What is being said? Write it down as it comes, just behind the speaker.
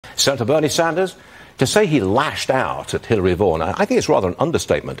Senator Bernie Sanders, to say he lashed out at Hillary Vaughan, I think it's rather an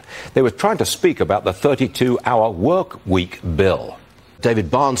understatement. They were trying to speak about the 32-hour work week bill.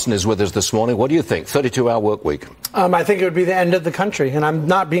 David Bahnsen is with us this morning. What do you think? 32-hour work week? I think it would be the end of the country, and I'm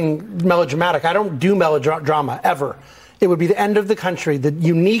not being melodramatic. I don't do melodrama, ever. It would be the end of the country, the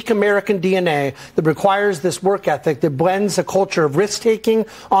unique American DNA that requires this work ethic that blends a culture of risk-taking,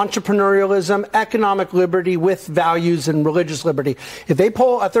 entrepreneurialism, economic liberty with values and religious liberty. If they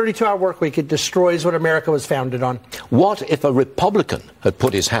pull a 32-hour work week, it destroys what America was founded on. What if a Republican had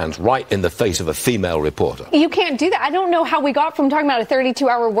put his hands right in the face of a female reporter? You can't do that. I don't know how we got from talking about a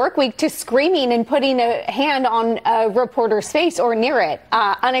 32-hour work week to screaming and putting a hand on a reporter's face or near it.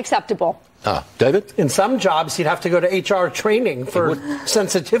 Unacceptable. David? In some jobs, you'd have to go to HR training for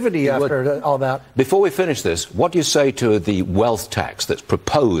sensitivity after all that. Before we finish this, what do you say to the wealth tax that's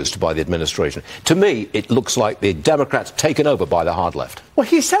proposed by the administration? To me, it looks like the Democrats taken over by the hard left. Well,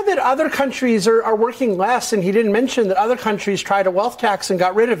 he said that other countries are working less, and he didn't mention that other countries tried a wealth tax and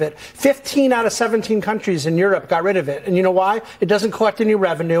got rid of it. 15 out of 17 countries in Europe got rid of it. And you know why? It doesn't collect any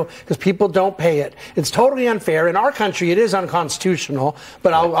revenue because people don't pay it. It's totally unfair. In our country, it is unconstitutional,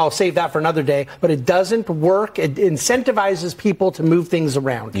 but I'll save that for another day. But it doesn't work. It incentivizes people to move things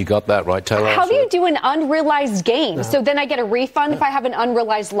around. You got that right, Taylor. How do you do an unrealized gain? So then I get a refund if I have an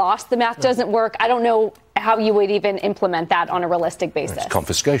unrealized loss. The math doesn't work. I don't know how you would even implement that on a realistic basis. It's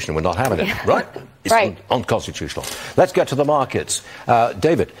confiscation. We're not having it, right? It's right. Unconstitutional. Let's get to the markets.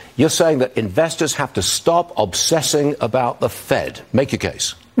 David, you're saying that investors have to stop obsessing about the Fed. Make your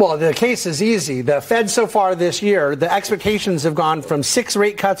case. Well, the case is easy. The Fed so far this year, the expectations have gone from 6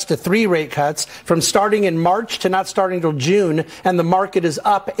 rate cuts to 3 rate cuts, from starting in March to not starting till June, and the market is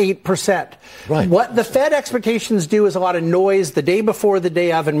up 8%. Right. What the Fed expectations do is a lot of noise the day before, the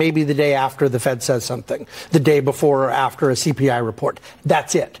day of, and maybe the day after the Fed says something, the day before or after a CPI report.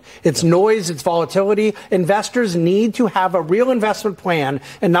 That's it. It's noise, it's volatility. Investors need to have a real investment plan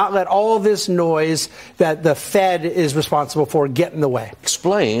and not let all this noise that the Fed is responsible for get in the way.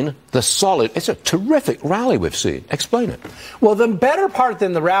 Explain the solid. It's a terrific rally we've seen. Explain it. Well, the better part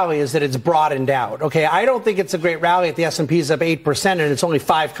than the rally is that it's broadened out. Okay, I don't think it's a great rally if the S&P is up 8% and it's only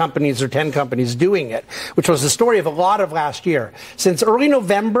 5 companies or 10 companies doing it, which was the story of a lot of last year. Since early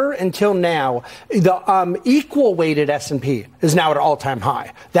November until now, the equal weighted S&P is now at an all-time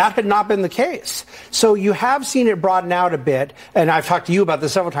high. That had not been the case. So you have seen it broaden out a bit, and I've talked to you about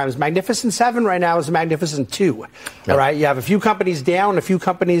this several times. Magnificent 7 right now is a Magnificent 2. Yep. All right, you have a few companies down, a few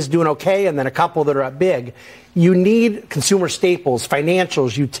companies doing okay, and then a couple that are up big. You need consumer staples,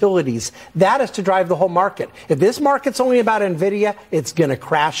 financials, utilities. That is to drive the whole market. If this market's only about NVIDIA, it's going to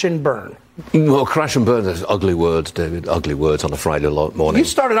crash and burn. Well, crash and burn is ugly words, David. Ugly words on a Friday morning. You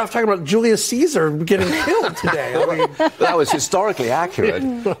started off talking about Julius Caesar getting killed today. I mean, that was historically accurate.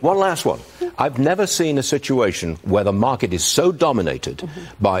 One last one. I've never seen a situation where the market is so dominated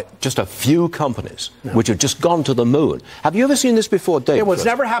by just a few companies which have just gone to the moon. Have you ever seen this before, David? It was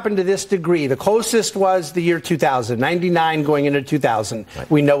never happened to this degree. The closest was the year 2000, 99 going into 2000.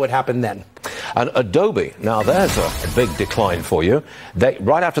 Right. We know what happened then. And Adobe, now there's a big decline for you.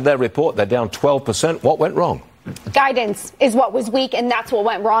 Right after their report, they're down 12%. What went wrong? Guidance is what was weak, and that's what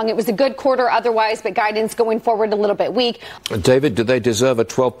went wrong. It was a good quarter otherwise, but guidance going forward a little bit weak. David, do they deserve a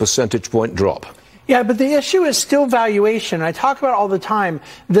 12 percentage point drop? Yeah, but the issue is still valuation. I talk about it all the time.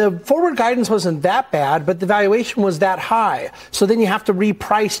 The forward guidance wasn't that bad, but the valuation was that high. So then you have to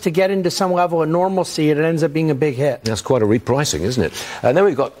reprice to get into some level of normalcy, and it ends up being a big hit. That's quite a repricing, isn't it? And then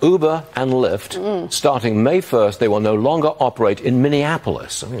we've got Uber and Lyft. Starting May 1st, they will no longer operate in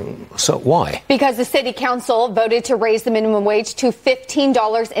Minneapolis. I mean, so why? Because the city council voted to raise the minimum wage to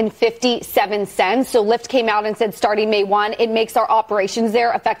 $15.57. So Lyft came out and said starting May 1, it makes our operations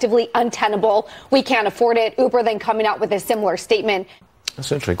there effectively untenable. We can't afford it. Uber then coming out with a similar statement.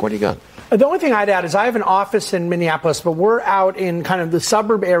 That's interesting. What do you got? The only thing I'd add is I have an office in Minneapolis, but we're out in kind of the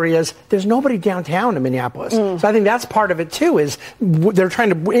suburb areas. There's nobody downtown in Minneapolis. So I think that's part of it, too, is they're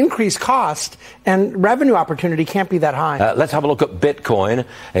trying to increase cost, and revenue opportunity can't be that high. Let's have a look at Bitcoin.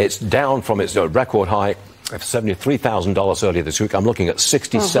 It's down from its record high of $73,000 earlier this week. I'm looking at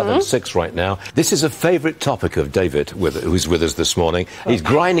 67.6 right now. This is a favorite topic of David, who's with us this morning. He's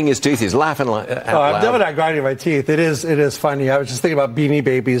grinding his teeth. He's laughing out loud. I'm definitely not grinding my teeth. It is funny. I was just thinking about Beanie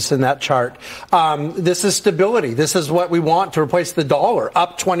Babies in that chart. This is stability. This is what we want to replace the dollar.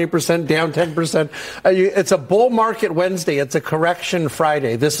 Up 20%, down 10%. It's a bull market Wednesday. It's a correction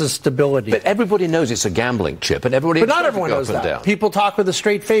Friday. This is stability. But everybody knows it's a gambling chip, and everybody. But not everyone knows that. People talk with a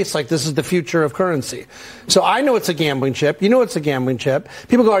straight face like this is the future of currency. So I know it's a gambling chip. You know it's a gambling chip.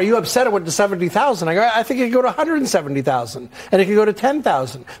 People go, are you upset it went to 70,000? I go, I think it could go to 170,000 and it could go to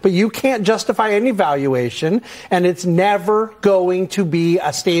 10,000. But you can't justify any valuation, and it's never going to be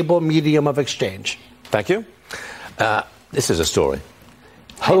a stable medium of exchange. Thank you. This is a story.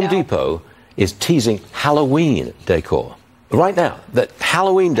 Home Depot is teasing Halloween decor. Right now, that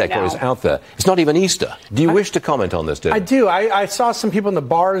Halloween decor is out there. It's not even Easter. Do you wish to comment on this, David? I do. I saw some people in the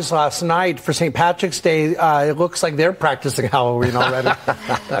bars last night for St. Patrick's Day. It looks like they're practicing Halloween already.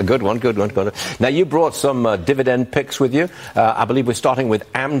 Good one. Now, you brought some dividend picks with you. I believe we're starting with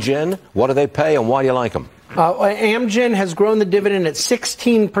Amgen. What do they pay and why do you like them? Amgen has grown the dividend at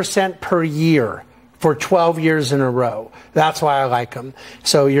 16% per year for 12 years in a row. That's why I like them.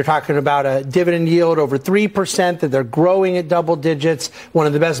 So you're talking about a dividend yield over 3%, that they're growing at double digits, one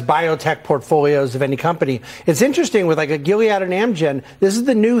of the best biotech portfolios of any company. It's interesting with like a Gilead and Amgen, this is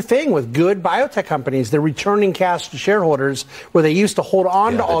the new thing with good biotech companies. They're returning cash to shareholders where they used to hold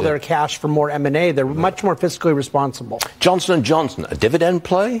on to all their cash for more M&A. They're much more fiscally responsible. Johnson & Johnson, a dividend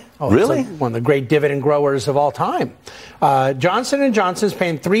play? Really? It's like one of the great dividend growers of all time. Johnson & Johnson is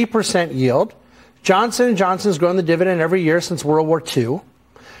paying 3% yield. Johnson & Johnson's grown the dividend every year since World War II.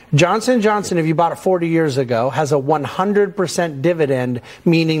 Johnson & Johnson, if you bought it 40 years ago, has a 100% dividend,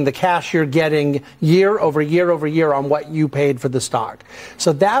 meaning the cash you're getting year over year over year on what you paid for the stock.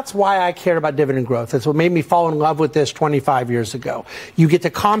 So that's why I cared about dividend growth. That's what made me fall in love with this 25 years ago. You get to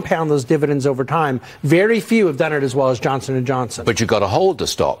compound those dividends over time. Very few have done it as well as Johnson & Johnson. But you've got to hold the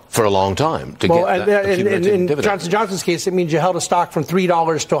stock for a long time to get that in dividend. Johnson & Johnson's case, it means you held a stock from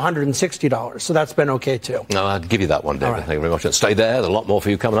 $3 to $160. So that's been okay, too. No, I'll give you that one, David. Right. Thank you very much. Stay there. There's a lot more for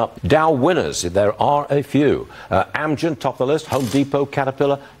you coming up. Dow winners, there are a few. Amgen, top of the list, Home Depot,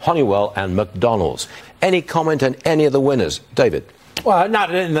 Caterpillar, Honeywell, and McDonald's. Any comment on any of the winners? David? Well,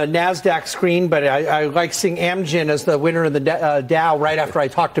 not in the NASDAQ screen, but I like seeing Amgen as the winner in the Dow right after I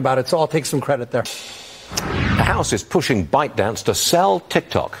talked about it, so I'll take some credit there. The House is pushing ByteDance to sell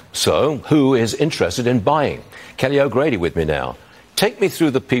TikTok. So, who is interested in buying? Kelly O'Grady with me now. Take me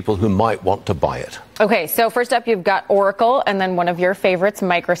through the people who might want to buy it. Okay, so first up, you've got Oracle, and then one of your favorites,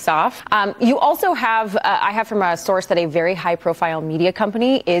 Microsoft. You also have, I have from a source that a very high-profile media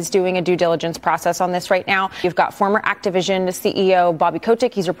company is doing a due diligence process on this right now. You've got former Activision CEO Bobby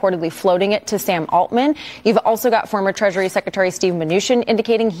Kotick. He's reportedly floating it to Sam Altman. You've also got former Treasury Secretary Steve Mnuchin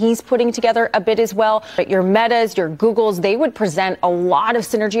indicating he's putting together a bid as well. But your Metas, your Googles, they would present a lot of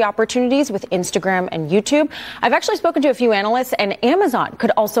synergy opportunities with Instagram and YouTube. I've actually spoken to a few analysts, and Amazon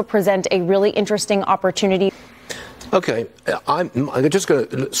could also present a really interesting opportunity. Okay, I'm just going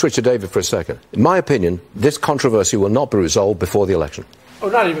to switch to David for a second. In my opinion, this controversy will not be resolved before the election. Oh,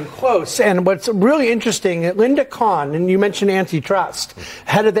 not even close. And what's really interesting, Linda Khan, and you mentioned antitrust,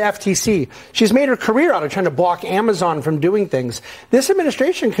 head of the FTC, she's made her career out of trying to block Amazon from doing things. This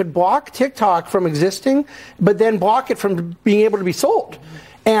administration could block TikTok from existing, but then block it from being able to be sold.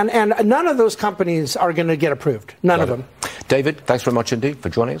 And none of those companies are going to get approved. None of them. David, thanks very much indeed for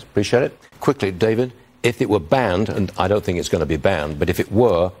joining us. Appreciate it. Quickly, David, if it were banned, and I don't think it's going to be banned, but if it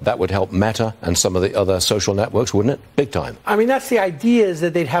were, that would help Meta and some of the other social networks, wouldn't it? Big time. I mean, that's the idea, is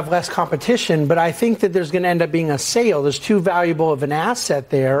that they'd have less competition, but I think that there's going to end up being a sale. There's too valuable of an asset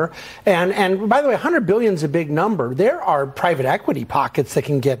there. And by the way, 100 billion is a big number. There are private equity pockets that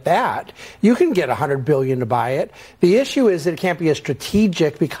can get that. You can get 100 billion to buy it. The issue is that it can't be as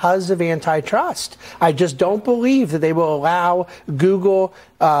strategic because of antitrust. I just don't believe that they will allow Google,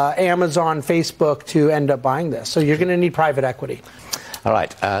 Amazon, Facebook to end up buying this. So you're going to need private equity. All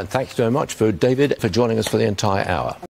right. Thanks very much for David for joining us for the entire hour.